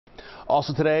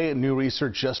Also today, new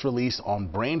research just released on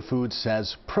brain food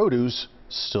says produce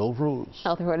still rules.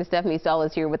 Health reporter Stephanie Stahl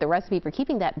is here with the recipe for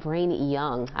keeping that brain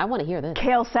young. I want to hear this.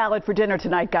 Kale salad for dinner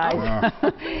tonight, guys.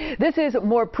 This is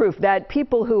more proof that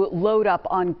people who load up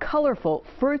on colorful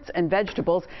fruits and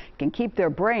vegetables can keep their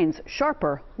brains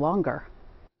sharper longer.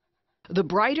 The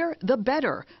brighter, the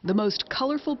better. The most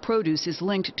colorful produce is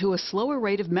linked to a slower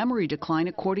rate of memory decline,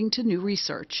 according to new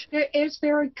research. It's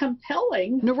very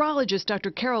compelling. Neurologist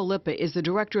Dr. Carol Lippe is the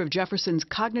director of Jefferson's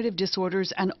Cognitive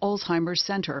Disorders and Alzheimer's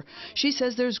Center. She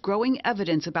says there's growing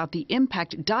evidence about the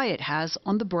impact diet has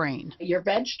on the brain. Your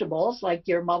vegetables, like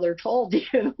your mother told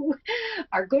you,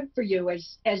 are good for you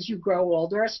as you grow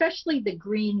older, especially the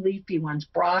green leafy ones,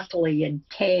 broccoli and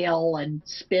kale and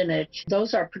spinach.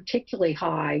 Those are particularly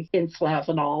high in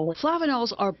flavanol.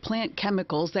 Flavanols are plant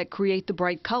chemicals that create the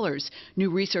bright colors.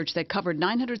 New research that covered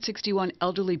 961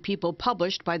 elderly people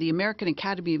published by the American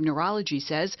Academy of Neurology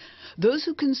says those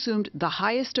who consumed the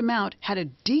highest amount had a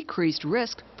decreased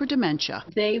risk for dementia.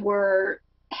 They were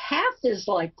half as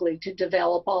likely to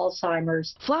develop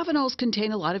Alzheimer's. Flavanols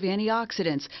contain a lot of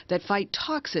antioxidants that fight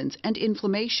toxins and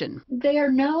inflammation. They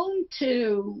are known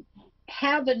to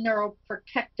have a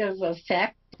neuroprotective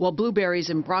effect. While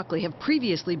blueberries and broccoli have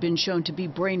previously been shown to be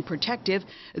brain protective,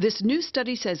 this new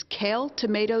study says kale,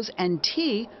 tomatoes, and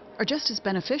tea are just as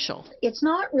beneficial. It's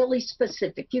not really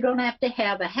specific. You don't have to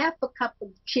have a half a cup of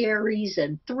cherries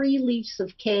and 3 leaves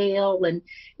of kale, and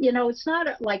it's not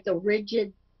like a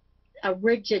rigid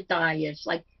diet. It's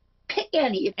like pick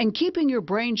any. And keeping your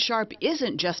brain sharp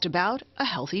isn't just about a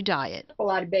healthy diet. A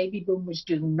lot of baby boomers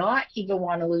do not even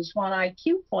want to lose 1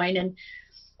 IQ point,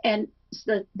 and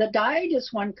the diet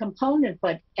is one component,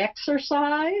 but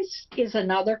exercise is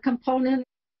another component.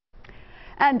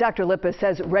 And Dr. Lippe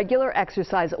says regular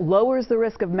exercise lowers the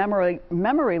risk of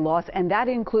memory loss, and that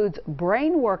includes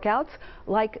brain workouts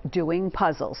like doing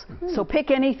puzzles. So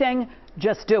pick anything,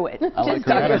 just do it. I like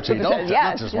her energy. Don't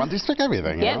yes. just one, just pick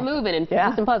everything. Get moving and do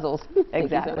some puzzles.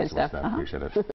 Exactly. Appreciate it.